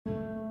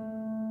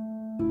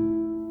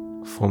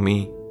For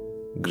me,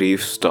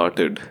 grief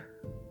started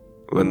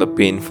when the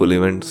painful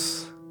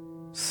events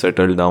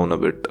settled down a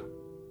bit.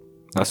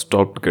 I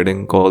stopped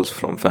getting calls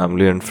from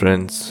family and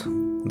friends.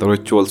 The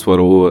rituals were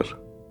over,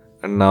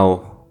 and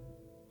now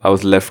I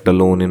was left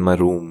alone in my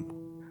room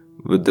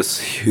with this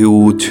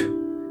huge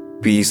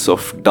piece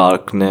of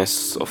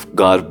darkness, of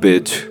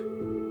garbage,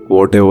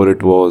 whatever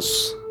it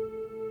was.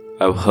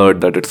 I've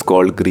heard that it's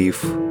called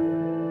grief.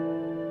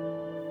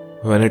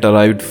 When it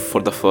arrived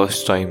for the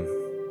first time,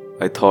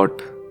 I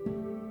thought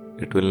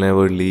it will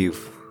never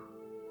leave.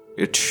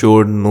 It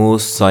showed no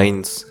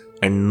signs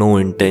and no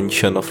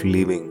intention of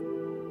leaving.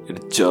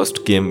 It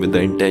just came with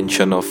the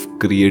intention of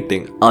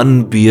creating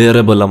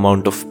unbearable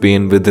amount of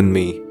pain within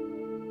me,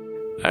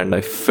 and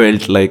I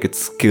felt like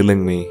it's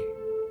killing me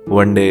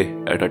one day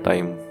at a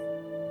time,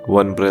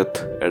 one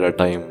breath at a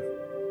time.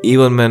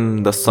 Even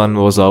when the sun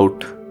was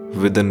out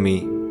within me,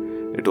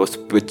 it was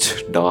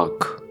pitch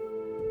dark.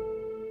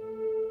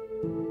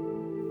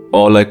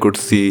 All I could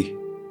see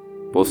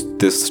was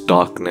this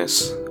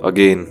darkness.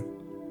 Again,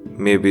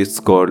 maybe it's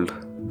called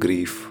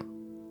grief.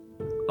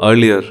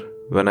 Earlier,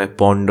 when I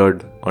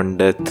pondered on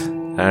death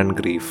and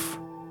grief,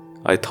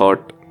 I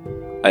thought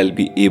I'll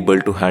be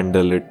able to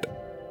handle it.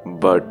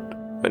 But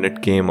when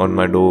it came on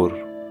my door,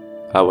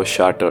 I was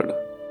shattered.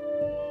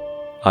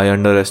 I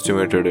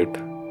underestimated it.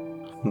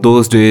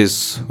 Those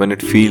days when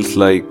it feels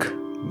like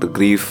the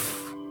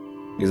grief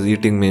is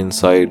eating me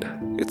inside,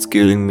 it's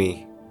killing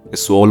me,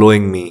 it's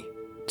swallowing me.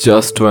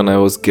 Just when I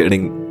was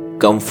getting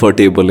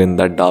comfortable in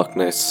that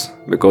darkness,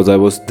 because I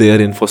was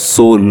therein for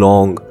so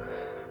long,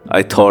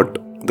 I thought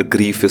the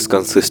grief is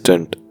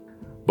consistent,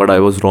 but I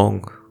was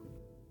wrong.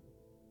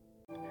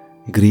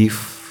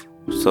 Grief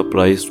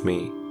surprised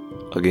me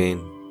again.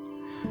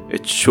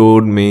 It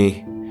showed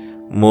me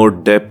more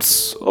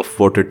depths of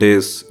what it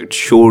is. It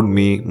showed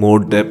me more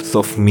depths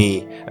of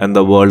me and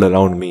the world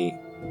around me.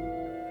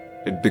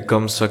 It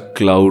becomes a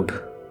cloud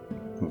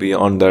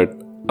beyond that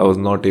I was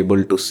not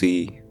able to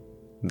see.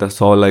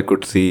 That's all I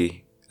could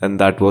see, and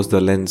that was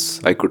the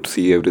lens I could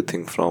see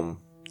everything from.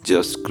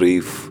 Just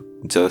grief,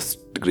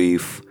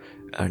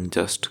 and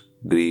just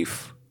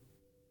grief.